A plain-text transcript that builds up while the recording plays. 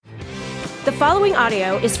The following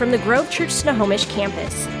audio is from the Grove Church Snohomish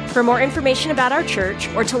campus. For more information about our church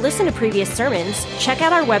or to listen to previous sermons, check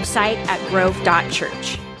out our website at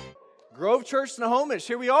grove.church. Grove Church Snohomish,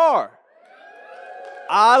 here we are.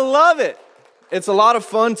 I love it. It's a lot of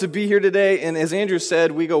fun to be here today, and as Andrew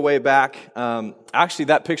said, we go way back. Actually,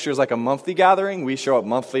 that picture is like a monthly gathering. We show up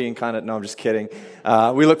monthly and no, I'm just kidding.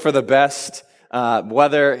 We look for the best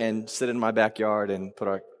weather and sit in my backyard and put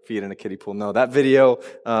our feet in a kiddie pool. No, that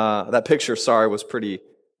picture, was pretty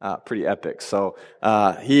epic. So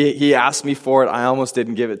he asked me for it. I almost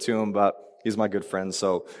didn't give it to him, but he's my good friend.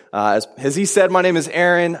 So as he said, my name is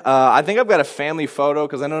Aaron. I think I've got a family photo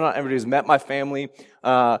because I know not everybody's met my family.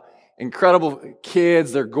 Incredible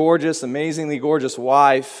kids. They're gorgeous, amazingly gorgeous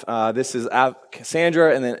wife. This is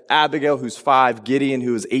Cassandra, and then Abigail, who's 5, Gideon,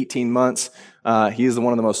 who is 18 months. He's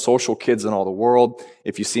one of the most social kids in all the world.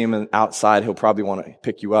 If you see him outside, he'll probably want to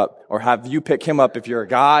pick you up or have you pick him up if you're a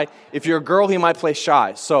guy. If you're a girl, he might play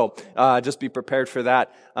shy. So just be prepared for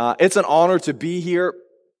that. It's an honor to be here.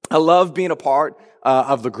 I love being a part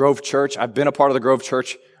of the Grove Church. I've been a part of the Grove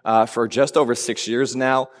Church for just over 6 years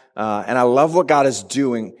now. And I love what God is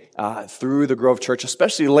doing through the Grove Church,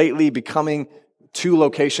 especially lately becoming 2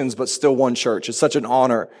 locations, but still one church. It's such an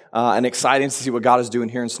honor and exciting to see what God is doing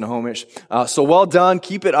here in Snohomish. So well done.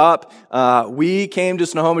 Keep it up. We came to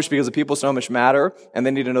Snohomish because the people of Snohomish matter, and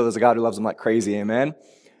they need to know there's a God who loves them like crazy. Amen.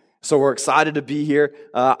 So we're excited to be here.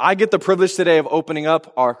 I get the privilege today of opening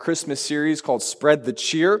up our Christmas series called Spread the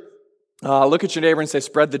Cheer. Look at your neighbor and say,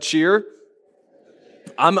 spread the cheer.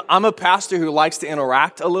 I'm a pastor who likes to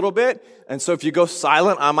interact a little bit. And so if you go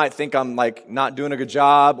silent, I might think I'm like not doing a good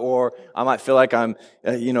job, or I might feel like I'm,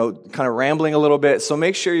 kind of rambling a little bit. So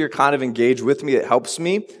make sure you're kind of engaged with me. It helps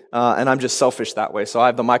me. And I'm just selfish that way. So I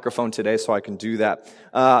have the microphone today so I can do that.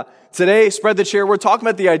 Today, Spread the Cheer, we're talking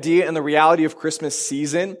about the idea and the reality of Christmas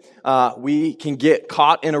season. We can get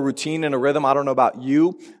caught in a routine and a rhythm. I don't know about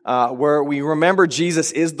you, where we remember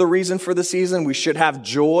Jesus is the reason for the season. We should have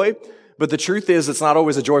joy. But the truth is, it's not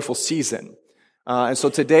always a joyful season. And so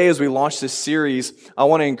today, as we launch this series, I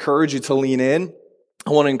want to encourage you to lean in.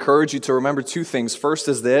 I want to encourage you to remember 2 things. First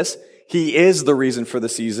is this: He is the reason for the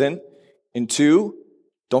season. And 2,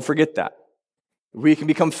 don't forget that. We can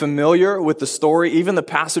become familiar with the story, even the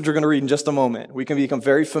passage we're going to read in just a moment. We can become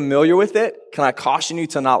very familiar with it. Can I caution you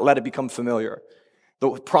to not let it become familiar?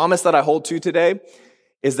 The promise that I hold to today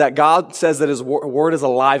is that God says that His word is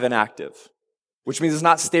alive and active, which means it's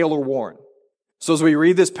not stale or worn. So as we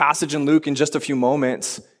read this passage in Luke in just a few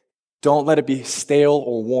moments, don't let it be stale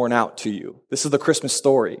or worn out to you. This is the Christmas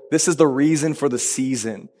story. This is the reason for the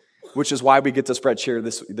season, which is why we get to spread cheer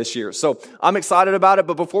this year. So I'm excited about it.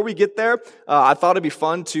 But before we get there, I thought it'd be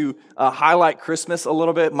fun to highlight Christmas a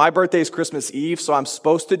little bit. My birthday is Christmas Eve, so I'm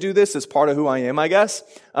supposed to do this as part of who I am, I guess.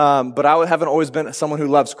 But I haven't always been someone who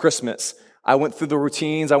loves Christmas. I went through the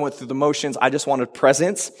routines. I went through the motions. I just wanted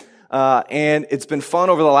presents. And it's been fun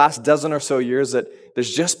over the last dozen or so years that there's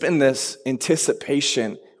just been this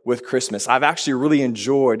anticipation with Christmas. I've actually really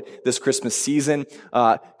enjoyed this Christmas season.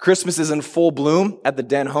 Christmas is in full bloom at the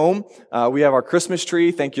Den home. We have our Christmas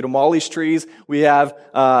tree. Thank you to Molly's Trees. We've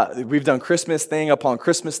done Christmas thing upon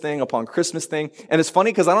Christmas thing upon Christmas thing. And it's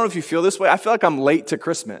funny because I don't know if you feel this way. I feel like I'm late to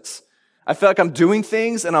Christmas. I feel like I'm doing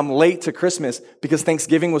things and I'm late to Christmas because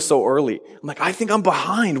Thanksgiving was so early. I'm like, I think I'm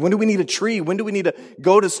behind. When do we need a tree? When do we need to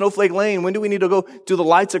go to Snowflake Lane? When do we need to go do the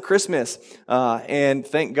lights of Christmas? And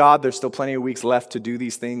thank God there's still plenty of weeks left to do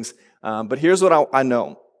these things. But here's what I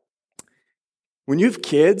know. When you have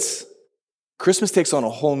kids, Christmas takes on a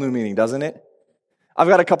whole new meaning, doesn't it? I've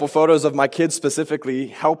got a couple photos of my kids specifically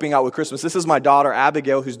helping out with Christmas. This is my daughter,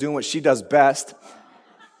 Abigail, who's doing what she does best,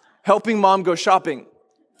 helping mom go shopping.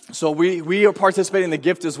 So we are participating in the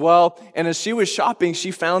gift as well. And as she was shopping,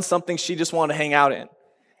 she found something she just wanted to hang out in.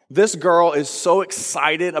 This girl is so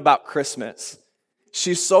excited about Christmas.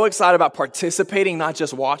 She's so excited about participating, not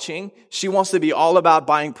just watching. She wants to be all about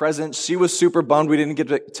buying presents. She was super bummed we didn't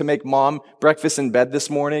get to make mom breakfast in bed this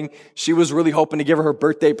morning. She was really hoping to give her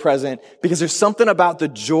birthday present because there's something about the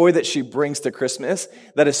joy that she brings to Christmas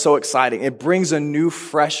that is so exciting. It brings a new,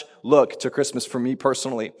 fresh look to Christmas for me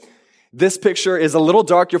personally. This picture is a little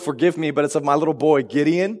dark, you'll forgive me, but it's of my little boy,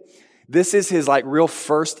 Gideon. This is his real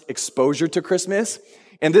first exposure to Christmas.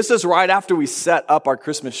 And this is right after we set up our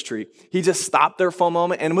Christmas tree. He just stopped there for a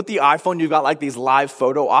moment. And with the iPhone, you've got these live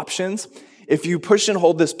photo options. If you push and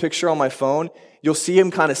hold this picture on my phone, you'll see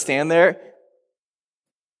him kind of stand there,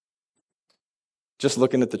 just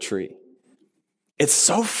looking at the tree. It's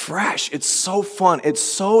so fresh. It's so fun. It's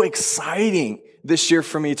so exciting this year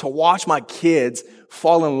for me to watch my kids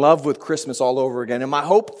fall in love with Christmas all over again. And my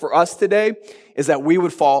hope for us today is that we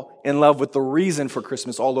would fall in love with the reason for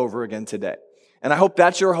Christmas all over again today. And I hope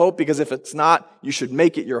that's your hope, because if it's not, you should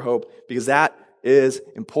make it your hope, because that is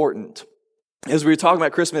important. As we were talking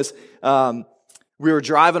about Christmas, we were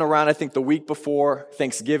driving around, I think, the week before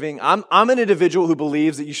Thanksgiving. I'm an individual who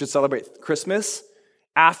believes that you should celebrate Christmas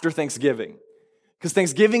after Thanksgiving, because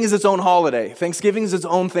Thanksgiving is its own holiday. Thanksgiving is its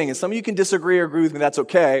own thing. And some of you can disagree or agree with me. That's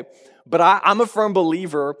okay. But I'm a firm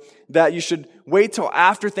believer that you should wait till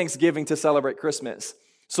after Thanksgiving to celebrate Christmas.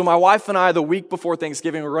 So my wife and I, the week before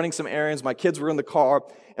Thanksgiving, we're running some errands. My kids were in the car.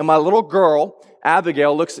 And my little girl,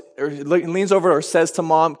 Abigail, leans over and says to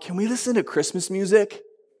Mom, "Can we listen to Christmas music?"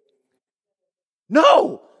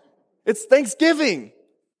 No! It's Thanksgiving!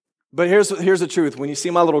 But here's the truth. When you see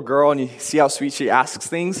my little girl and you see how sweet she asks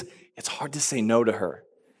things, it's hard to say no to her.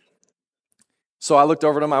 So I looked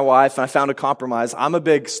over to my wife and I found a compromise. I'm a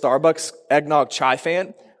big Starbucks eggnog chai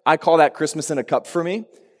fan. I call that Christmas in a cup for me.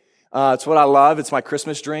 It's what I love. It's my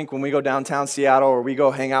Christmas drink when we go downtown Seattle or we go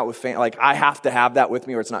hang out with family. Like, I have to have that with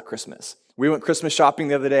me or it's not Christmas. We went Christmas shopping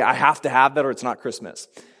the other day. I have to have that or it's not Christmas.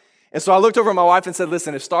 And so I looked over at my wife and said,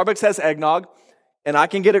 listen, if Starbucks has eggnog and I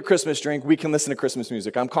can get a Christmas drink, we can listen to Christmas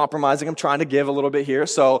music. I'm compromising. I'm trying to give a little bit here.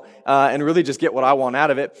 So, and really just get what I want out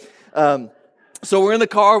of it. So we're in the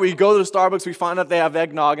car. We go to the Starbucks. We find out they have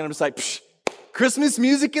eggnog and I'm just like, psh, Christmas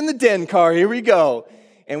music in the den car. Here we go.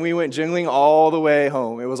 And we went jingling all the way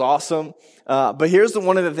home. It was awesome. But here's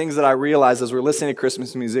one of the things that I realized as we're listening to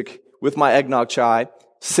Christmas music with my eggnog chai,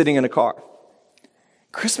 sitting in a car.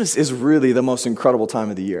 Christmas is really the most incredible time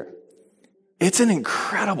of the year. It's an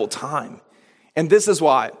incredible time. And this is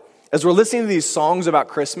why. As we're listening to these songs about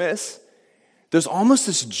Christmas, there's almost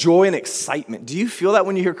this joy and excitement. Do you feel that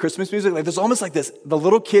when you hear Christmas music? Like, there's almost like this, the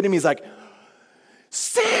little kid in me is like,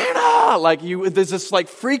 Santa! There's this like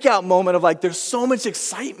freak out moment of like, there's so much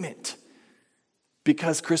excitement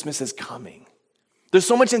because Christmas is coming. There's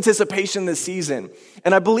so much anticipation this season.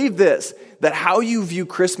 And I believe this, that how you view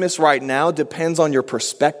Christmas right now depends on your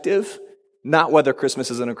perspective, not whether Christmas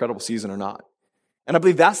is an incredible season or not. And I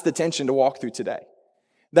believe that's the tension to walk through today.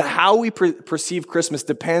 That how we perceive Christmas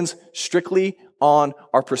depends strictly on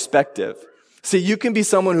our perspective. See, you can be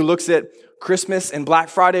someone who looks at Christmas and Black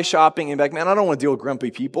Friday shopping and be like, man, I don't want to deal with grumpy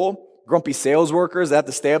people, grumpy sales workers that have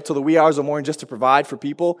to stay up till the wee hours of the morning just to provide for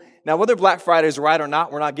people. Now, whether Black Friday is right or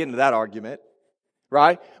not, we're not getting to that argument,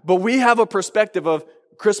 right? But we have a perspective of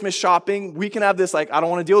Christmas shopping. We can have this like, I don't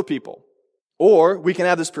want to deal with people. Or we can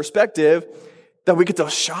have this perspective that we get to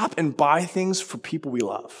shop and buy things for people we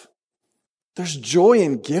love. There's joy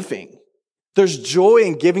in giving. There's joy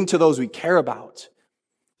in giving to those we care about.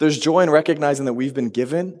 There's joy in recognizing that we've been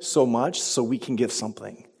given so much so we can give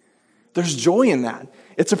something. There's joy in that.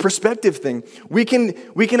 It's a perspective thing. We can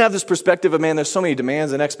have this perspective of, man, there's so many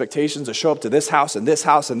demands and expectations to show up to this house and this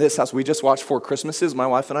house and this house. We just watched 4 Christmases, my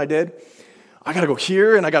wife and I did. I got to go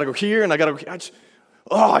here and I got to go here and I got to go here.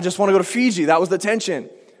 I just want to go to Fiji. That was the tension.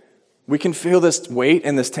 We can feel this weight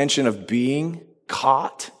and this tension of being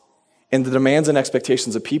caught in the demands and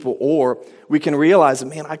expectations of people, or we can realize that,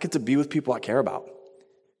 man, I get to be with people I care about.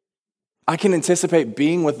 I can anticipate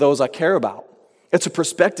being with those I care about. It's a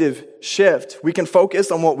perspective shift. We can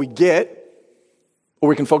focus on what we get, or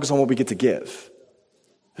we can focus on what we get to give.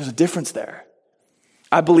 There's a difference there.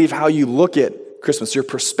 I believe how you look at Christmas, your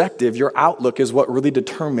perspective, your outlook is what really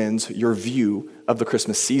determines your view of the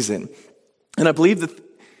Christmas season. And I believe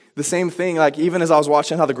that the same thing, like even as I was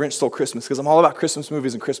watching How the Grinch Stole Christmas, because I'm all about Christmas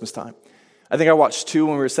movies and Christmas time. I think I watched 2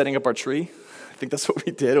 when we were setting up our tree. I think that's what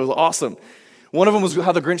we did. It was awesome. One of them was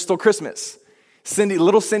How the Grinch Stole Christmas.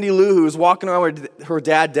 Little Cindy Lou, who was walking around with her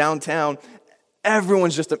dad downtown.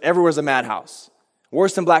 Everywhere's a madhouse.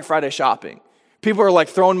 Worse than Black Friday shopping. People are like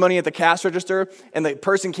throwing money at the cash register, and the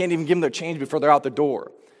person can't even give them their change before they're out the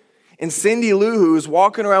door. And Cindy Lou, who is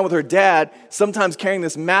walking around with her dad, sometimes carrying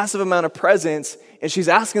this massive amount of presents, and she's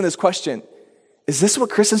asking this question, is this what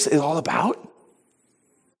Christmas is all about?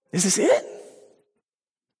 Is this it?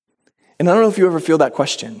 And I don't know if you ever feel that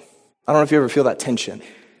question. I don't know if you ever feel that tension.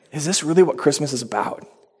 Is this really what Christmas is about?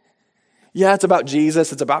 Yeah, it's about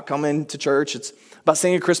Jesus. It's about coming to church. It's about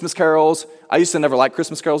singing Christmas carols. I used to never like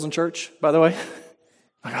Christmas carols in church, by the way.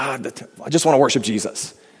 I just want to worship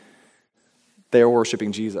Jesus. They are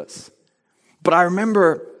worshiping Jesus. But I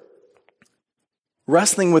remember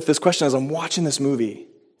wrestling with this question as I'm watching this movie.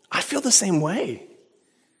 I feel the same way.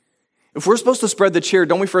 If we're supposed to spread the cheer,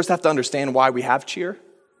 don't we first have to understand why we have cheer?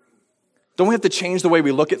 Don't we have to change the way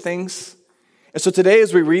we look at things? And so today,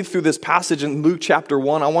 as we read through this passage in Luke chapter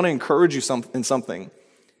 1, I want to encourage you in something.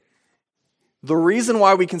 The reason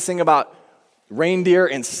why we can sing about reindeer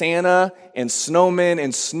and Santa and snowmen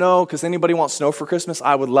and snow, because anybody wants snow for Christmas?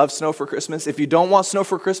 I would love snow for Christmas. If you don't want snow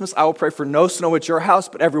for Christmas, I will pray for no snow at your house,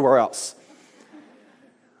 but everywhere else.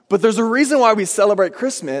 But there's a reason why we celebrate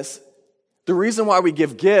Christmas. The reason why we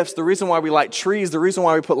give gifts, the reason why we light trees, the reason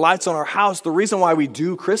why we put lights on our house, the reason why we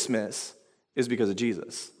do Christmas is because of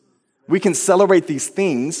Jesus. We can celebrate these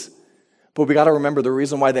things, but we got to remember the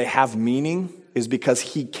reason why they have meaning is because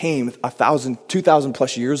he came 2,000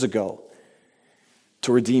 plus years ago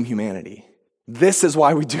to redeem humanity. This is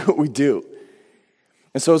why we do what we do.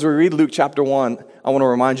 And so as we read Luke chapter 1, I want to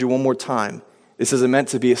remind you one more time. This isn't meant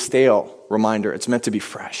to be a stale reminder. It's meant to be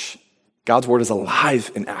fresh. God's word is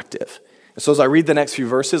alive and active. And so as I read the next few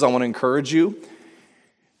verses, I want to encourage you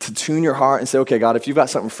to tune your heart and say, okay, God, if you've got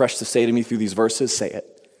something fresh to say to me through these verses, say it,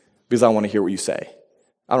 because I want to hear what you say.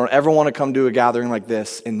 I don't ever want to come to a gathering like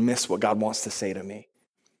this and miss what God wants to say to me.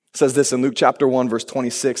 It says this in Luke chapter 1, verse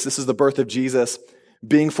 26. This is the birth of Jesus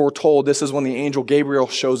being foretold. This is when the angel Gabriel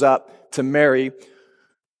shows up to Mary,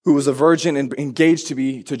 who was a virgin and engaged to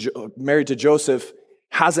be married to Joseph.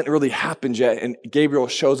 Hasn't really happened yet. And Gabriel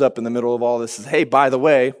shows up in the middle of all this and says, hey, by the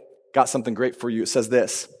way, got something great for you. It says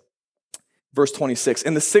this, verse 26.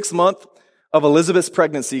 In the 6th month of Elizabeth's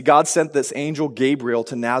pregnancy, God sent this angel Gabriel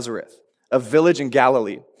to Nazareth, a village in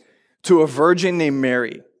Galilee, to a virgin named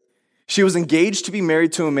Mary. She was engaged to be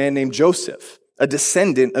married to a man named Joseph, a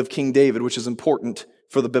descendant of King David, which is important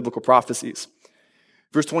for the biblical prophecies.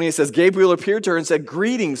 Verse 28 says, Gabriel appeared to her and said,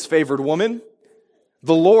 greetings, favored woman.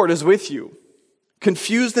 The Lord is with you.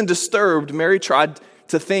 Confused and disturbed, Mary tried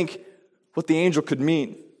to think what the angel could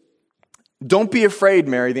mean. Don't be afraid,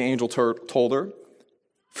 Mary, the angel told her,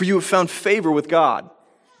 for you have found favor with God.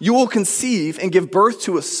 You will conceive and give birth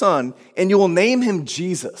to a son, and you will name him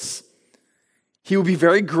Jesus. He will be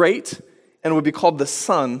very great and will be called the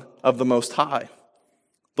Son of the Most High.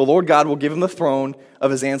 The Lord God will give him the throne of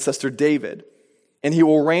his ancestor David, and he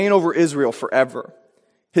will reign over Israel forever.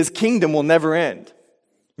 His kingdom will never end.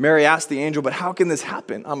 Mary asked the angel, but how can this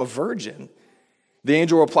happen? I'm a virgin. The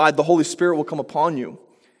angel replied, the Holy Spirit will come upon you,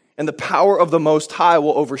 and the power of the Most High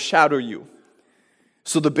will overshadow you.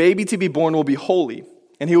 So the baby to be born will be holy,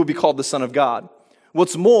 and he will be called the Son of God.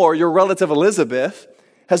 What's more, your relative Elizabeth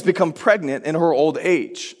has become pregnant in her old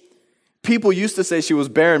age. People used to say she was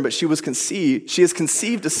barren, but she has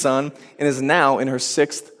conceived a son and is now in her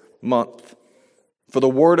 6th month. For the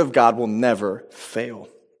word of God will never fail.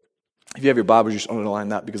 If you have your Bibles, you should underline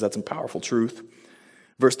that because that's some powerful truth.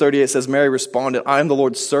 Verse 38 says, Mary responded, I am the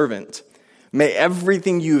Lord's servant. May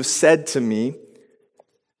everything you have said to me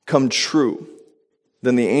come true.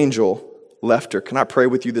 Then the angel left her. Can I pray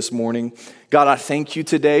with you this morning? God, I thank you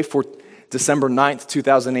today for December 9th,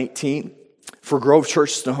 2018, for Grove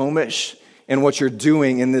Church Snohomish and what you're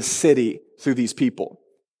doing in this city through these people.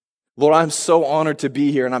 Lord, I'm so honored to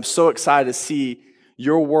be here, and I'm so excited to see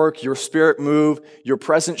your work, your spirit move, your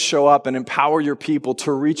presence show up and empower your people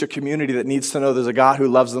to reach a community that needs to know there's a God who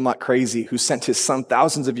loves them like crazy, who sent his son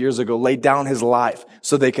thousands of years ago, laid down his life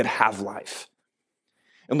so they could have life.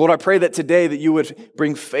 And Lord, I pray that today that you would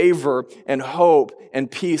bring favor and hope and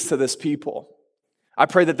peace to this people. I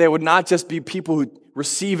pray that they would not just be people who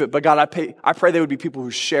receive it, but God, I pray they would be people who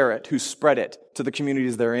share it, who spread it to the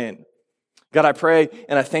communities they're in. God, I pray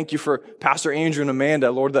and I thank you for Pastor Andrew and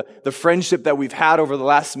Amanda, Lord, the friendship that we've had over the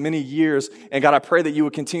last many years. And God, I pray that you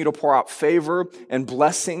would continue to pour out favor and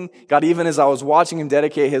blessing. God, even as I was watching him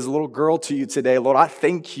dedicate his little girl to you today, Lord, I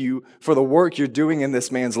thank you for the work you're doing in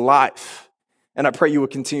this man's life. And I pray you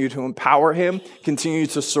would continue to empower him, continue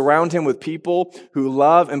to surround him with people who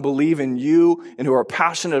love and believe in you and who are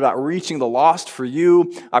passionate about reaching the lost for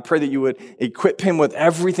you. I pray that you would equip him with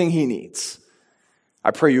everything he needs.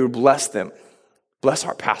 I pray you would bless them. Bless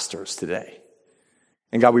our pastors today.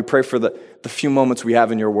 And God, we pray for the few moments we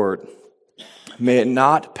have in your word. May it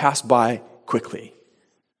not pass by quickly,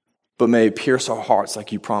 but may it pierce our hearts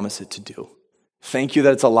like you promised it to do. Thank you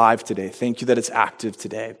that it's alive today. Thank you that it's active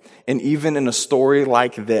today. And even in a story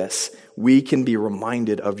like this, we can be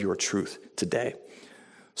reminded of your truth today.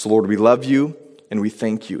 So Lord, we love you and we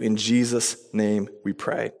thank you. In Jesus' name we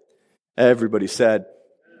pray. Everybody said,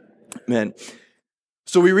 amen.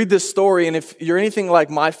 So we read this story, and if you're anything like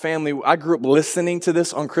my family, I grew up listening to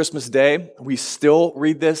this on Christmas Day. We still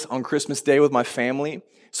read this on Christmas Day with my family.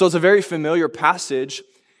 So it's a very familiar passage.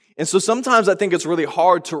 And so sometimes I think it's really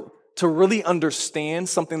hard to really understand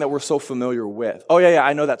something that we're so familiar with. Oh, yeah,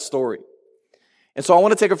 I know that story. And so I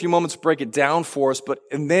want to take a few moments to break it down for us,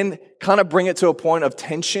 and then kind of bring it to a point of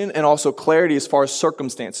tension and also clarity as far as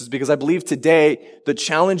circumstances, because I believe today the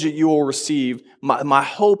challenge that you will receive, my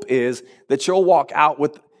hope is that you'll walk out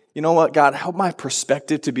with you know what, God, help my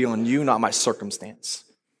perspective to be on you, not my circumstance.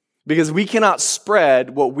 Because we cannot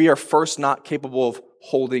spread what we are first not capable of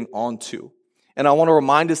holding on to. And I want to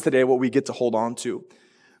remind us today what we get to hold on to.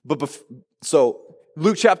 So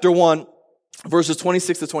Luke chapter 1, verses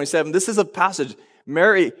 26 to 27, this is a passage.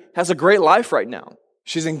 Mary has a great life right now.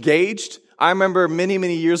 She's engaged. I remember many,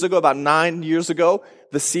 many years ago, about 9 years ago,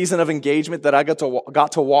 the season of engagement that I got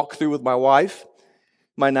to walk through with my wife,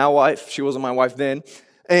 my now wife. She wasn't my wife then.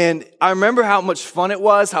 And I remember how much fun it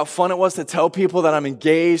was, how fun it was to tell people that I'm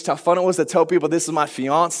engaged, how fun it was to tell people this is my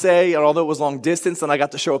fiance, and although it was long distance and I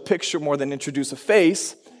got to show a picture more than introduce a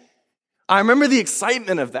face, I remember the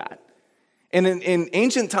excitement of that. And in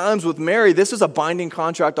ancient times with Mary, this is a binding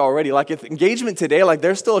contract already. Like if engagement today, like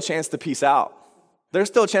there's still a chance to peace out. There's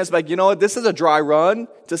still a chance to be like, you know what, this is a dry run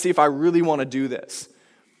to see if I really want to do this.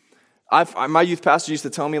 My youth pastor used to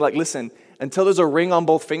tell me, like, listen, until there's a ring on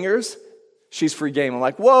both fingers, she's free game. I'm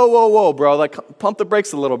like, whoa, bro, like pump the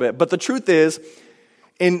brakes a little bit. But the truth is,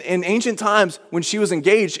 in ancient times, when she was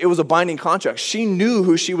engaged, it was a binding contract. She knew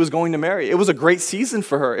who she was going to marry. It was a great season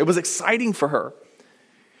for her. It was exciting for her.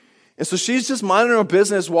 And so she's just minding her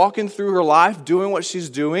business, walking through her life, doing what she's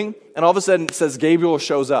doing, and all of a sudden it says Gabriel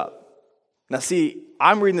shows up. Now see,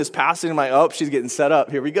 I'm reading this passage and I'm like, oh, she's getting set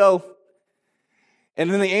up. Here we go.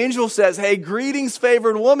 And then the angel says, hey, greetings,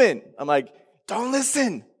 favored woman. I'm like, don't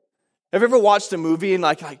listen. Have you ever watched a movie and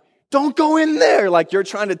like, don't go in there? Like you're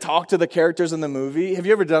trying to talk to the characters in the movie. Have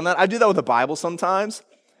you ever done that? I do that with the Bible sometimes.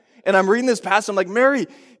 And I'm reading this passage. I'm like, Mary,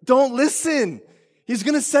 don't listen. He's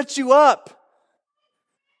going to set you up.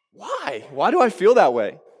 Why? Why do I feel that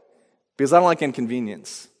way? Because I don't like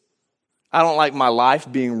inconvenience. I don't like my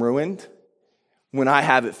life being ruined when I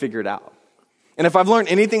have it figured out. And if I've learned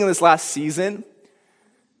anything in this last season,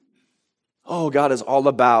 God is all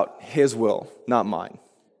about His will, not mine.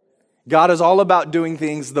 God is all about doing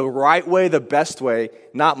things the right way, the best way,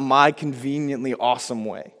 not my conveniently awesome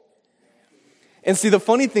way. And see, the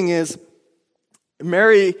funny thing is,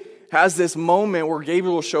 Mary has this moment where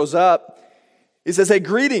Gabriel shows up. He says, hey,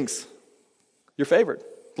 greetings. You're favored.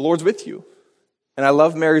 The Lord's with you. And I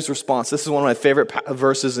love Mary's response. This is one of my favorite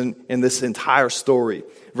verses in this entire story.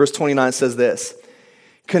 Verse 29 says this,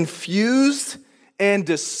 confused and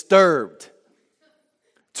disturbed.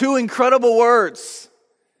 Two incredible words.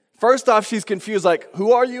 First off, she's confused, like,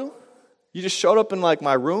 who are you? You just showed up in like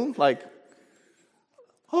my room? Like,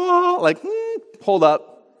 hold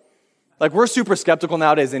up. Like we're super skeptical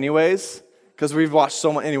nowadays anyways, because we've watched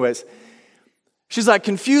so much anyways. She's like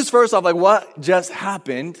confused first off, like what just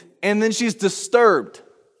happened? And then she's disturbed.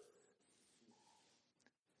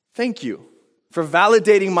 Thank you for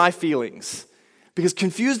validating my feelings. Because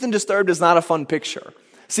confused and disturbed is not a fun picture.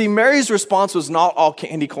 See, Mary's response was not all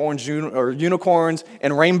candy corns or unicorns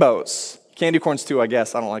and rainbows. Candy corns too, I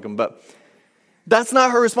guess. I don't like them, but that's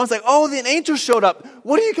not her response. Like, oh, the angel showed up.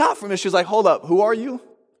 What do you got from me? She's like, hold up, who are you?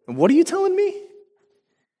 And what are you telling me?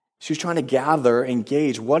 She's trying to gather and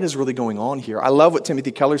gauge what is really going on here. I love what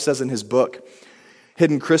Timothy Keller says in his book,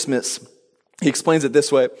 Hidden Christmas. He explains it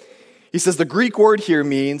this way. He says the Greek word here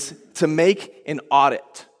means to make an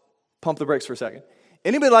audit. Pump the brakes for a second.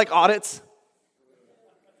 Anybody like audits?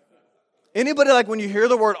 Anybody like when you hear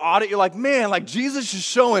the word audit, you're like, man, like Jesus is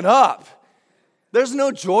showing up. There's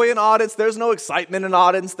no joy in audits. There's no excitement in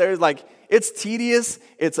audits. There's like, it's tedious.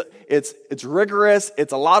 It's rigorous.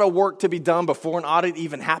 It's a lot of work to be done before an audit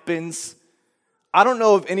even happens. I don't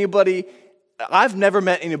know if anybody, I've never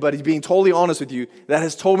met anybody, being totally honest with you, that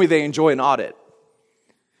has told me they enjoy an audit.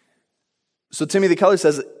 So Timothy Keller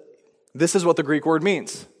says, this is what the Greek word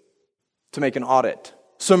means, to make an audit.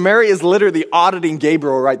 So Mary is literally auditing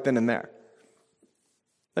Gabriel right then and there.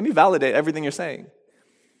 Let me validate everything you're saying.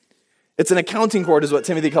 It's an accounting court is what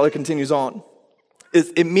Timothy Keller continues on.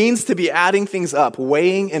 It means to be adding things up,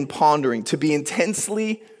 weighing and pondering, to be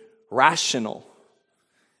intensely rational.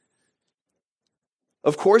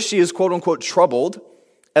 Of course, she is quote unquote troubled,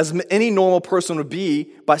 as any normal person would be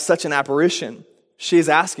by such an apparition. She is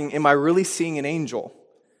asking, am I really seeing an angel?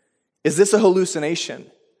 Is this a hallucination?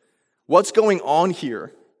 What's going on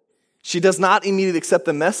here? She does not immediately accept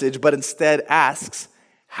the message, but instead asks,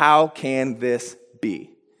 how can this be?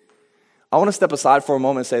 I want to step aside for a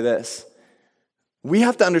moment and say this. We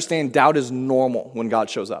have to understand doubt is normal when God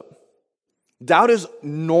shows up. Doubt is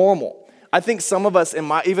normal. I think some of us,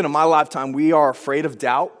 even in my lifetime, we are afraid of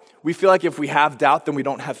doubt. We feel like if we have doubt, then we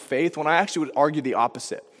don't have faith, when I actually would argue the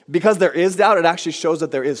opposite. Because there is doubt, it actually shows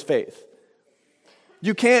that there is faith.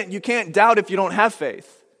 You can't doubt if you don't have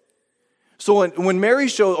faith. So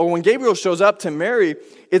when Gabriel shows up to Mary,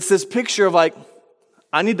 it's this picture of like,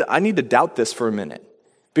 I need to doubt this for a minute.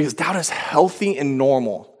 Because doubt is healthy and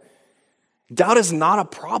normal. Doubt is not a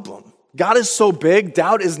problem. God is so big,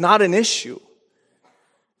 doubt is not an issue.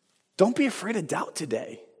 Don't be afraid of doubt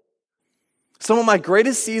today. Some of my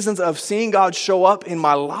greatest seasons of seeing God show up in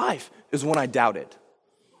my life is when I doubted.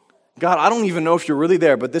 God, I don't even know if you're really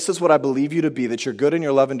there, but this is what I believe you to be, that you're good and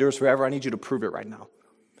your love endures forever. I need you to prove it right now.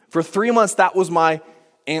 For 3 months, that was my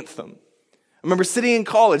anthem. I remember sitting in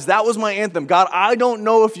college, that was my anthem. God, I don't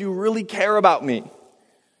know if you really care about me,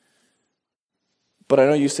 but I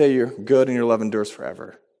know you say you're good and your love endures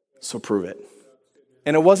forever, so prove it.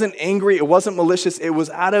 And it wasn't angry, it wasn't malicious, it was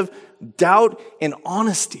out of doubt and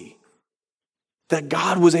honesty that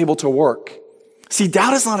God was able to work. See,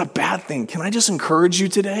 doubt is not a bad thing. Can I just encourage you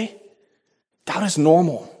today? Doubt is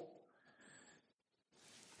normal.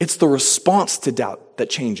 It's the response to doubt that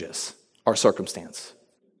changes our circumstance.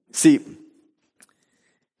 See,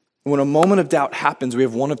 when a moment of doubt happens, we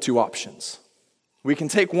have one of two options. We can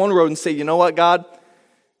take one road and say, you know what, God?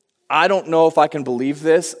 I don't know if I can believe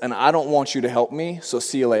this, and I don't want you to help me, so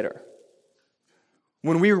see you later.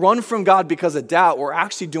 When we run from God because of doubt, we're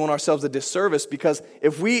actually doing ourselves a disservice, because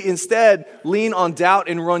if we instead lean on doubt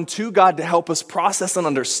and run to God to help us process and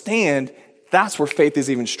understand, that's where faith is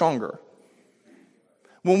even stronger.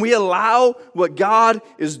 When we allow what God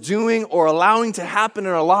is doing or allowing to happen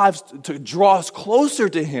in our lives to draw us closer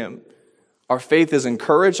to Him, our faith is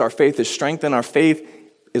encouraged, our faith is strengthened, our faith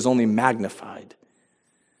is only magnified.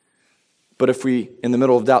 But if we, in the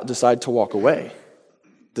middle of doubt, decide to walk away,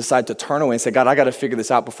 decide to turn away and say, God, I got to figure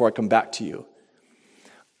this out before I come back to you.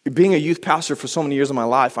 Being a youth pastor for so many years of my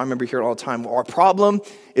life, I remember hearing all the time, our problem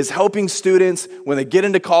is helping students, when they get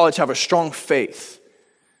into college, have a strong faith.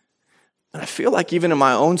 And I feel like even in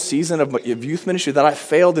my own season of youth ministry that I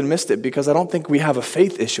failed and missed it, because I don't think we have a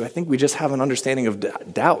faith issue. I think we just have an understanding of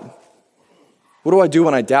doubt. What do I do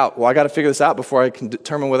when I doubt? Well, I got to figure this out before I can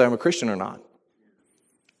determine whether I'm a Christian or not.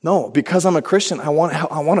 No, because I'm a Christian, I want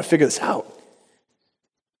to figure this out.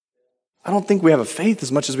 I don't think we have a faith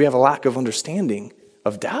as much as we have a lack of understanding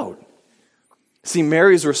of doubt. See,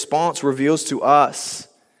 Mary's response reveals to us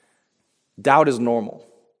doubt is normal.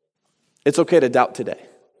 It's okay to doubt today.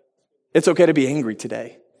 It's okay to be angry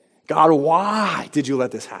today. God, why did you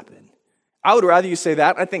let this happen? I would rather you say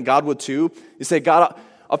that. I think God would too. You say, God,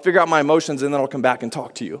 I'll figure out my emotions and then I'll come back and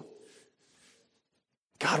talk to you.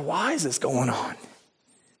 God, why is this going on?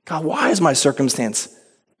 God, why is my circumstance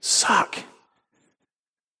suck?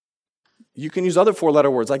 You can use other four-letter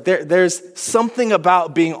words. Like there's something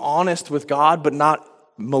about being honest with God, but not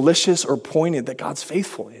malicious or pointed, that God's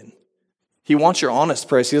faithful in. He wants your honest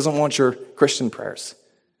prayers. He doesn't want your Christian prayers.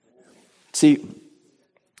 See,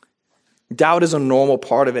 doubt is a normal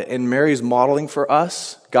part of it, and Mary's modeling for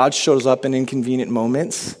us. God shows up in inconvenient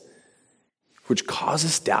moments, which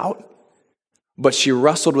causes doubt, but she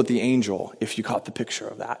wrestled with the angel, if you caught the picture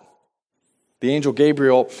of that. The angel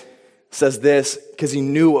Gabriel says this because he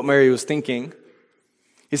knew what Mary was thinking.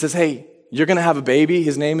 He says, hey, you're going to have a baby.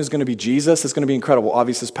 His name is going to be Jesus. It's going to be incredible.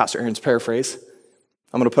 Obviously, it's Pastor Aaron's paraphrase.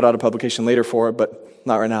 I'm going to put out a publication later for it, but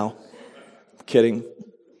not right now. I'm kidding.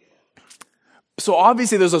 So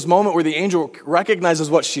obviously, there's this moment where the angel recognizes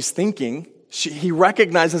what she's thinking. He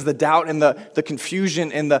recognizes the doubt and the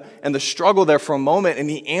confusion and the struggle there for a moment, and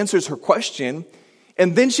he answers her question.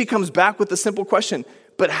 And then she comes back with the simple question,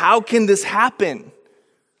 but how can this happen?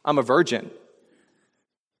 I'm a virgin.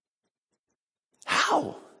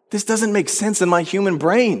 How? This doesn't make sense in my human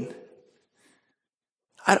brain.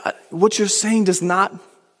 What you're saying does not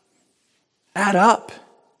add up.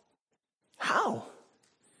 How?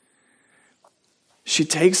 She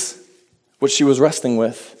takes what she was wrestling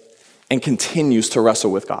with and continues to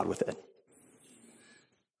wrestle with God with it.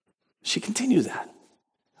 She continues that.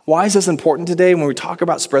 Why is this important today when we talk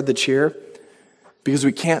about spread the cheer? Because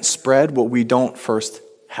we can't spread what we don't first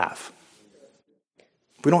have.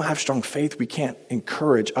 If we don't have strong faith, we can't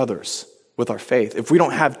encourage others with our faith. If we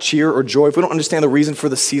don't have cheer or joy, if we don't understand the reason for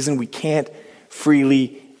the season, we can't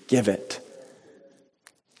freely give it.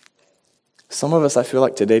 Some of us, I feel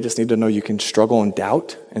like today, just need to know you can struggle and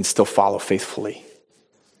doubt and still follow faithfully.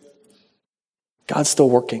 God's still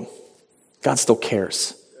working. God still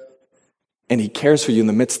cares. And he cares for you in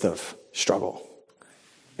the midst of struggle,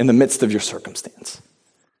 in the midst of your circumstance.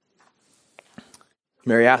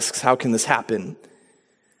 Mary asks, how can this happen?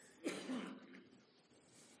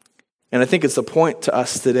 And I think it's the point to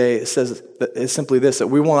us today. It says that it's simply this, that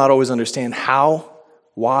we will not always understand how,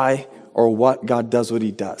 why, or what God does what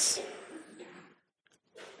he does.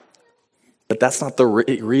 But that's not the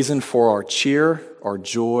reason for our cheer, our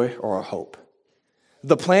joy, or our hope.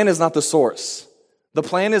 The plan is not the source. The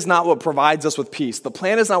plan is not what provides us with peace. The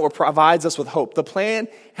plan is not what provides us with hope. The plan,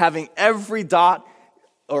 having every dot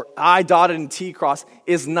or I dotted and T cross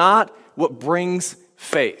is not what brings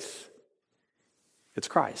faith. It's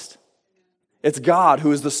Christ. It's God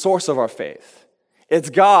who is the source of our faith. It's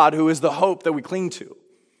God who is the hope that we cling to.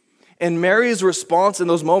 And Mary's response in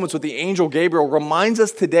those moments with the angel Gabriel reminds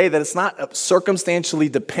us today that it's not circumstantially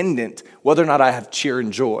dependent whether or not I have cheer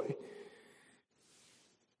and joy.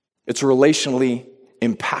 It's relationally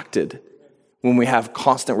impacted when we have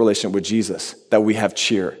constant relationship with Jesus, that we have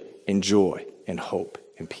cheer and joy and hope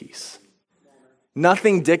and peace.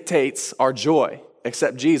 Nothing dictates our joy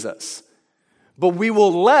except Jesus. But we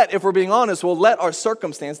will if we're being honest, we'll let our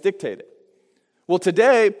circumstance dictate it. Well,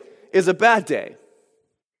 today is a bad day.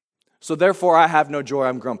 So therefore, I have no joy,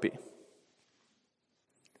 I'm grumpy.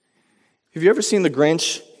 Have you ever seen The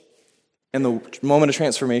Grinch and the moment of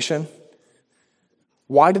transformation?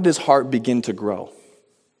 Why did his heart begin to grow?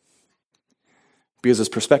 Because his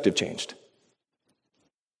perspective changed.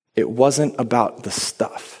 It wasn't about the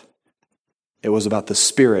stuff. It was about the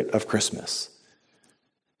spirit of Christmas.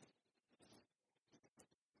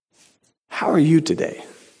 How are you today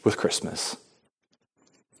with Christmas?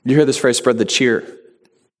 You hear this phrase, spread the cheer.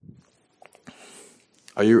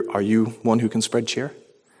 Are you one who can spread cheer?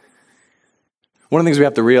 One of the things we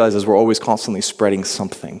have to realize is we're always constantly spreading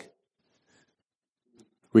something.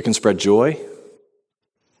 We can spread joy.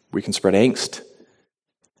 We can spread angst.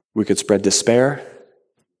 We could spread despair.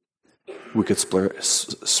 We could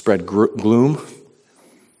spread gloom.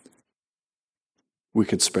 We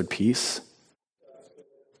could spread peace.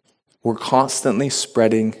 We're constantly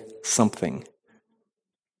spreading something.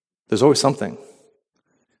 There's always something.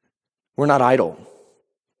 We're not idle.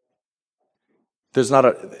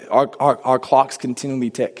 Our clocks continually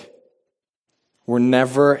tick. We're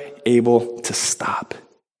never able to stop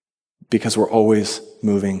because we're always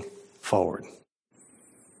moving forward.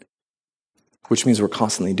 Which means we're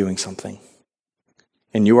constantly doing something.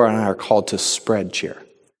 And you and I are called to spread cheer.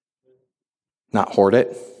 Not hoard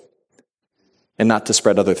it. And not to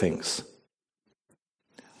spread other things.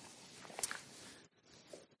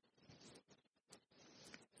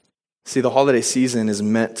 See, the holiday season is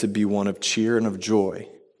meant to be one of cheer and of joy.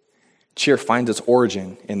 Cheer finds its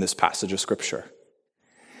origin in this passage of Scripture.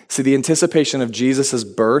 See, the anticipation of Jesus'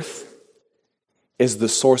 birth is the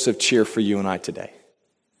source of cheer for you and I today.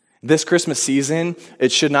 This Christmas season,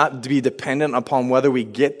 it should not be dependent upon whether we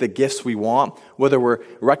get the gifts we want, whether we're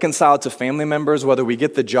reconciled to family members, whether we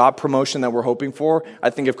get the job promotion that we're hoping for. I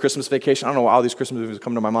think of Christmas Vacation. I don't know why all these Christmas movies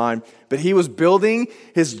come to my mind, but he was building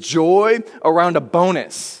his joy around a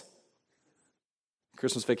bonus.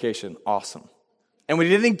 Christmas Vacation, awesome. And when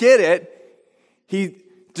he didn't get it, he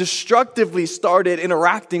destructively started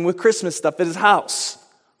interacting with Christmas stuff at his house.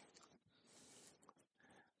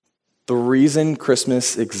 The reason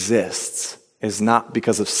Christmas exists is not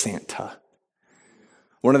because of Santa.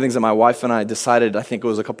 One of the things that my wife and I decided, I think it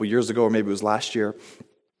was a couple years ago or maybe it was last year,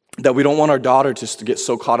 that we don't want our daughter just to get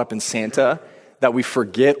so caught up in Santa that we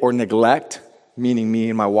forget or neglect, meaning me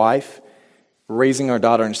and my wife, raising our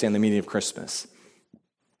daughter to understand the meaning of Christmas.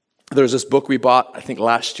 There's this book we bought, I think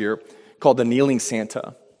last year, called The Kneeling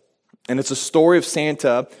Santa. And it's a story of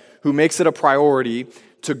Santa who makes it a priority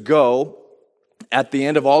to go at the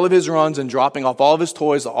end of all of his runs and dropping off all of his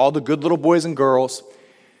toys to all the good little boys and girls.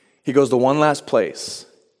 He goes to one last place,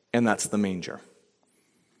 and that's the manger.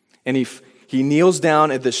 And he kneels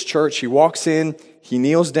down at this church. He walks in, he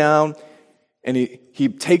kneels down, and he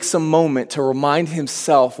takes a moment to remind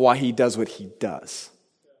himself why he does what he does.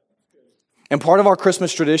 And part of our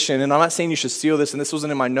Christmas tradition, and I'm not saying you should steal this, and this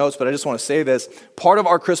wasn't in my notes, but I just want to say this. Part of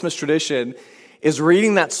our Christmas tradition is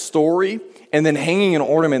reading that story and then hanging an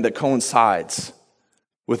ornament that coincides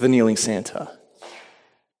with the kneeling Santa.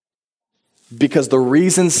 Because the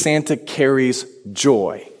reason Santa carries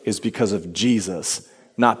joy is because of Jesus,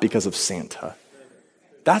 not because of Santa.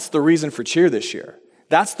 That's the reason for cheer this year.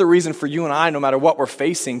 That's the reason for you and I, no matter what we're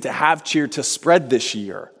facing, to have cheer to spread this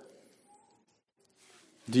year.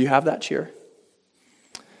 Do you have that cheer?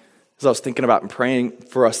 As I was thinking about and praying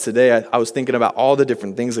for us today, I was thinking about all the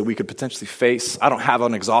different things that we could potentially face. I don't have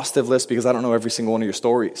an exhaustive list because I don't know every single one of your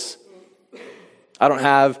stories. I don't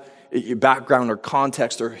have your background or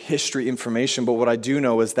context or history information, but what I do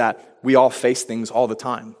know is that we all face things all the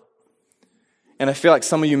time. And I feel like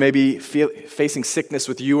some of you may be facing sickness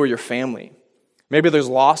with you or your family. Maybe there's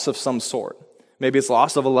loss of some sort. Maybe it's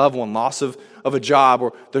loss of a loved one, loss of a job,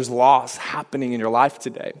 or there's loss happening in your life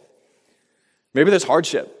today. Maybe there's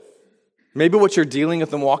hardship. Maybe what you're dealing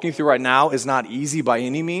with and walking through right now is not easy by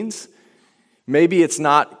any means. Maybe it's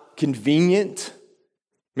not convenient.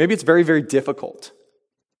 Maybe it's very, very difficult.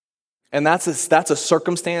 And that's a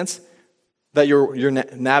circumstance that you're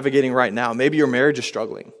navigating right now. Maybe your marriage is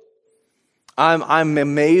struggling. I'm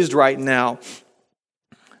amazed right now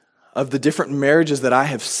of the different marriages that I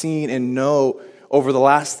have seen and know over the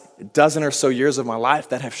last dozen or so years of my life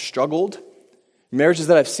that have struggled. Marriages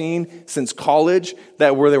that I've seen since college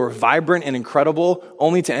where they were vibrant and incredible,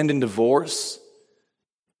 only to end in divorce.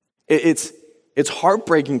 It's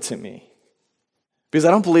heartbreaking to me because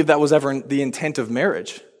I don't believe that was ever the intent of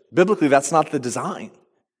marriage. Biblically, that's not the design.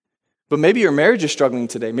 But maybe your marriage is struggling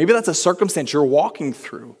today. Maybe that's a circumstance you're walking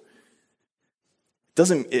through.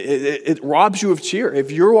 It robs you of cheer.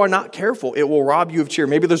 If you are not careful, it will rob you of cheer.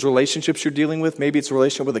 Maybe there's relationships you're dealing with. Maybe it's a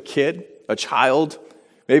relationship with a kid, a child.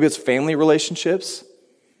 Maybe it's family relationships.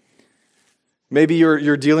 Maybe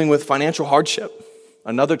you're dealing with financial hardship,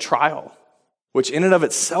 another trial, which in and of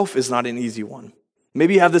itself is not an easy one.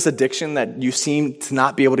 Maybe you have this addiction that you seem to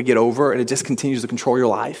not be able to get over, and it just continues to control your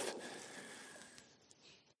life.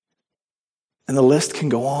 And the list can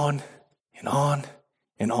go on and on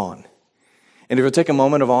and on. And if you'll take a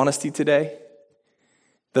moment of honesty today,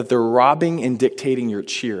 that they're robbing and dictating your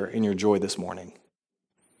cheer and your joy this morning.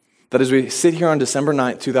 That as we sit here on December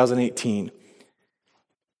 9th, 2018,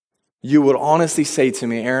 you would honestly say to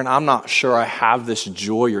me, Aaron, I'm not sure I have this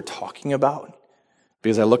joy you're talking about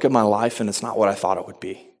because I look at my life and it's not what I thought it would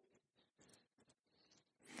be.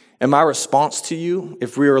 And my response to you,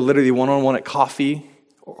 if we were literally one-on-one at coffee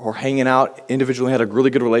or hanging out individually, had a really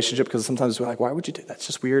good relationship, because sometimes we're like, why would you do that? That's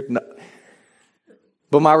just weird. No.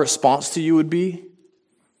 But my response to you would be,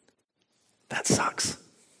 that sucks,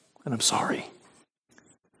 and I'm sorry.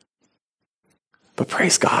 But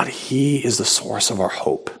praise God, He is the source of our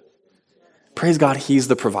hope. Praise God, He's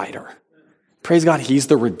the provider. Praise God, He's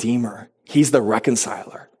the redeemer. He's the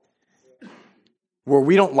reconciler. Where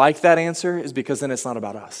we don't like that answer is because then it's not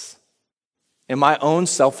about us. In my own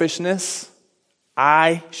selfishness,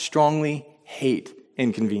 I strongly hate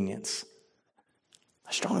inconvenience.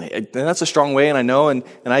 And that's a strong way, and I know, and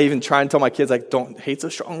I even try and tell my kids, like, don't, hate's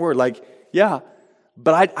a strong word. Like, yeah,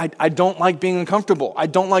 but I don't like being uncomfortable. I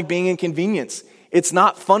don't like being inconvenienced. It's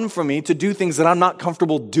not fun for me to do things that I'm not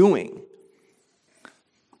comfortable doing.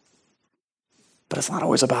 But it's not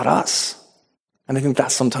always about us. And I think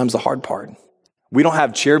that's sometimes the hard part. We don't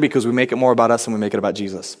have cheer because we make it more about us than we make it about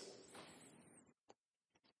Jesus.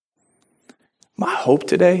 My hope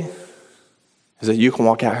today is that you can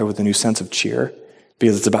walk out here with a new sense of cheer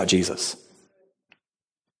because it's about Jesus.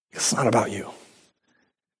 It's not about you.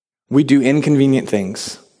 We do inconvenient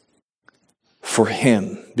things for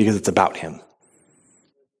Him because it's about Him.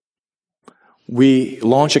 We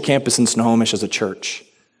launch a campus in Snohomish as a church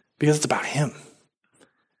because it's about Him.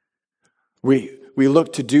 We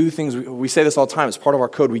look to do things, we say this all the time, it's part of our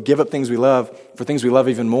code. We give up things we love for things we love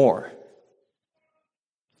even more.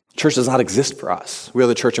 Church does not exist for us. We are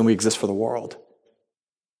the church and we exist for the world.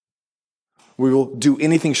 We will do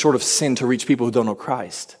anything short of sin to reach people who don't know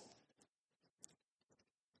Christ.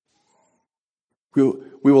 We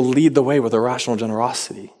will lead the way with irrational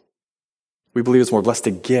generosity. We believe it's more blessed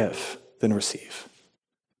to give than receive.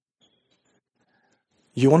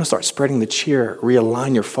 You want to start spreading the cheer,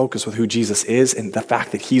 realign your focus with who Jesus is and the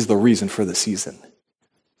fact that He's the reason for the season.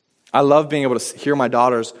 I love being able to hear my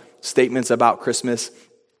daughter's statements about Christmas,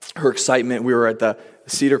 her excitement. We were at the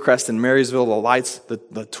Cedar Crest in Marysville, the lights,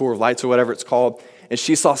 the tour of lights or whatever it's called, and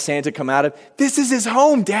she saw Santa come out of, this is his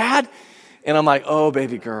home, Dad. And I'm like, oh,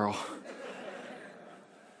 baby girl.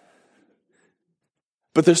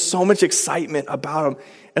 But there's so much excitement about him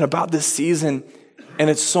and about this season, and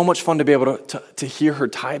it's so much fun to be able to hear her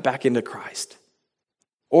tie it back into Christ.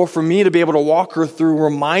 Or for me to be able to walk her through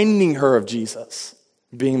reminding her of Jesus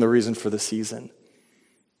being the reason for the season.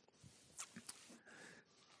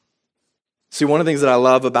 See, one of the things that I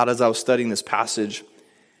love about as I was studying this passage,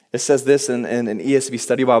 it says this in an ESV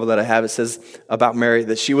study Bible that I have, it says about Mary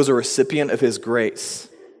that she was a recipient of His grace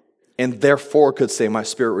and therefore could say, my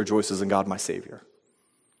spirit rejoices in God my Savior.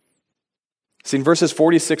 See, in verses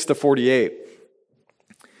 46 to 48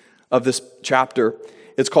 of this chapter,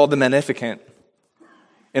 it's called the Magnificat.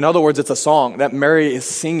 In other words, it's a song that Mary is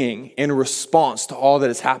singing in response to all that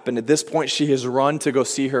has happened. At this point, she has run to go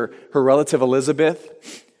see her relative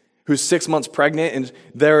Elizabeth, who's 6 months pregnant, and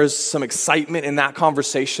there is some excitement in that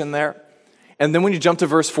conversation there. And then when you jump to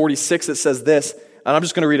verse 46, it says this, and I'm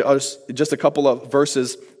just going to read just a couple of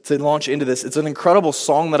verses to launch into this. It's an incredible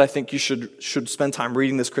song that I think you should spend time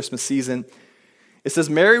reading this Christmas season. It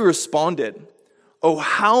says, Mary responded, oh,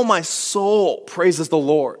 how my soul praises the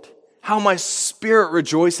Lord, how my spirit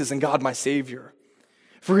rejoices in God my Savior.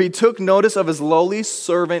 For He took notice of His lowly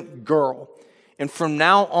servant girl, and from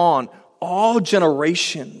now on, all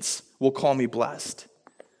generations will call me blessed.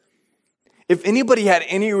 If anybody had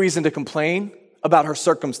any reason to complain about her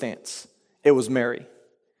circumstance, it was Mary.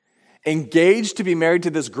 Engaged to be married to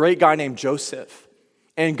this great guy named Joseph.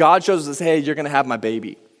 And God shows us, hey, you're going to have my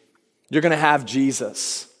baby. You're going to have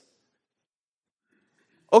Jesus.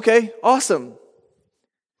 Okay, awesome.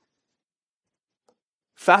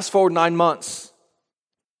 Fast forward 9 months.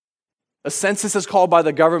 A census is called by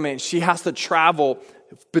the government. She has to travel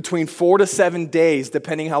between 4 to 7 days,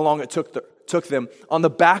 depending how long it took them, on the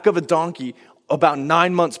back of a donkey, about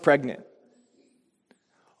 9 months pregnant.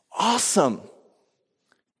 Awesome.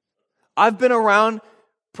 I've been around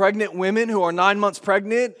pregnant women who are 9 months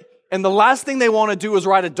pregnant, and the last thing they want to do is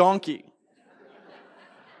ride a donkey.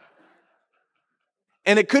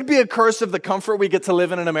 And it could be a curse of the comfort we get to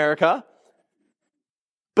live in America.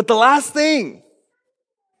 But the last thing,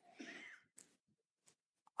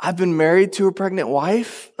 I've been married to a pregnant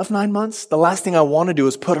wife of 9 months. The last thing I want to do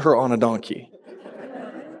is put her on a donkey.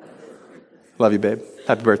 Love you, babe.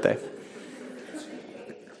 Happy birthday.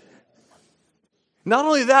 Not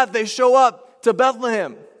only that, they show up to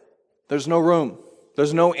Bethlehem. There's no room.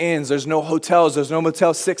 There's no inns. There's no hotels. There's no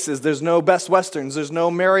Motel 6s. There's no Best Westerns. There's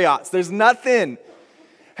no Marriotts. There's nothing.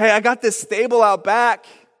 Hey, I got this stable out back.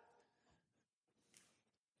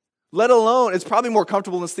 Let alone, it's probably more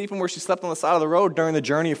comfortable than sleeping where she slept on the side of the road during the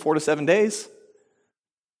journey of 4 to 7 days.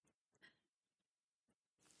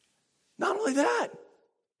 Not only that,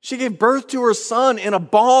 she gave birth to her son in a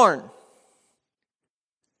barn.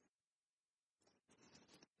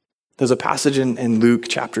 There's a passage in Luke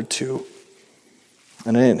chapter 2,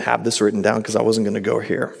 and I didn't have this written down because I wasn't going to go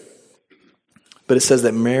here. But it says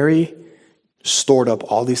that Mary stored up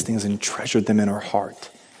all these things and treasured them in her heart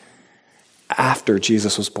after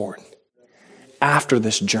Jesus was born, after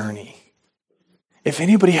this journey. If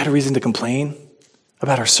anybody had a reason to complain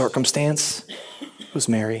about her circumstance, it was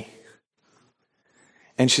Mary.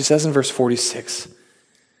 And she says in verse 46,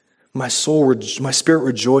 my spirit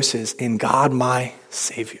rejoices in God, my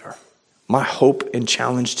Savior. My hope and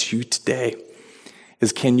challenge to you today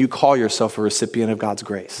is, can you call yourself a recipient of God's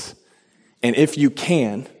grace? And if you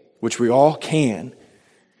can, which we all can,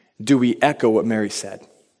 do we echo what Mary said?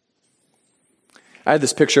 I had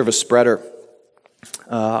this picture of a spreader.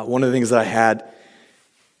 One of the things that I had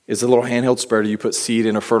is a little handheld spreader. You put seed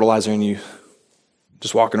in a fertilizer and you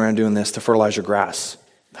just walking around doing this to fertilize your grass.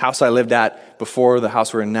 The house I lived at before the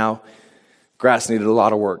house we're in now, grass needed a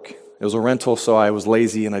lot of work. It was a rental, so I was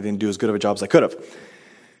lazy and I didn't do as good of a job as I could have.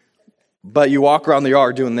 But you walk around the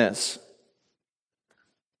yard doing this.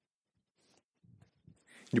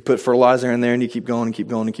 You put fertilizer in there and you keep going and keep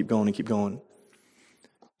going and keep going and keep going.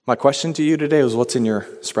 My question to you today is, what's in your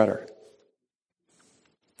spreader?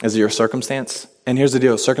 Is it your circumstance? And here's the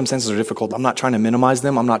deal. Circumstances are difficult. I'm not trying to minimize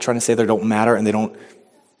them. I'm not trying to say they don't matter and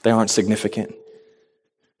they aren't significant.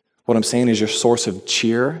 What I'm saying is your source of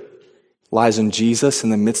cheer lies in Jesus in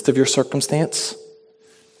the midst of your circumstance,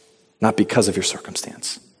 not because of your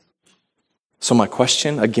circumstance. So my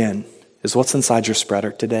question, again, is what's inside your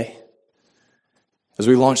spreader today? As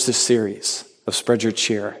we launch this series of Spread Your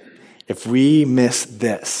Cheer, if we miss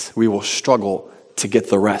this, we will struggle to get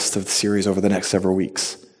the rest of the series over the next several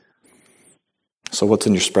weeks. So what's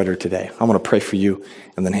in your spreader today? I'm going to pray for you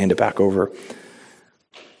and then hand it back over.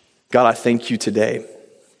 God, I thank you today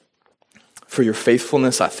for your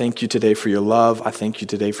faithfulness. I thank you today for your love. I thank you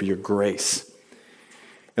today for your grace.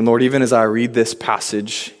 And Lord, even as I read this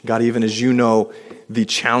passage, God, even as you know the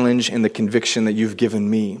challenge and the conviction that you've given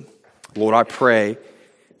me, Lord, I pray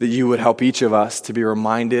that you would help each of us to be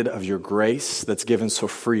reminded of your grace that's given so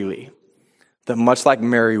freely. That much like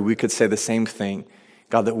Mary, we could say the same thing.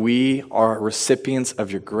 God, that we are recipients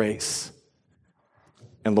of your grace.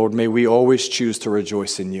 And Lord, may we always choose to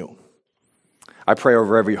rejoice in you. I pray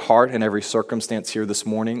over every heart and every circumstance here this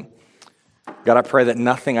morning. God, I pray that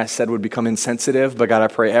nothing I said would become insensitive, but God, I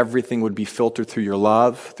pray everything would be filtered through your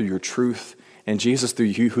love, through your truth, and Jesus, through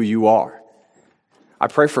you, who you are. I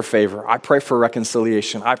pray for favor. I pray for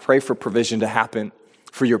reconciliation. I pray for provision to happen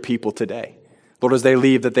for your people today. Lord, as they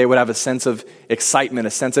leave, that they would have a sense of excitement, a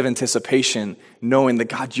sense of anticipation, knowing that,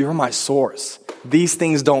 God, you're my source. These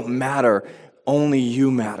things don't matter. Only you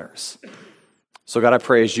matters. So God, I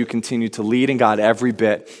pray as you continue to lead and guide every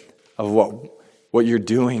bit of what you're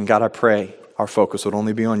doing, God, I pray our focus would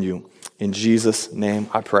only be on you. In Jesus' name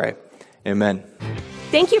I pray. Amen.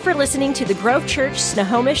 Thank you for listening to the Grove Church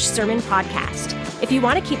Snohomish Sermon Podcast. If you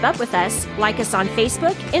want to keep up with us, like us on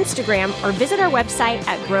Facebook, Instagram, or visit our website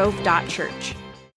at grove.church.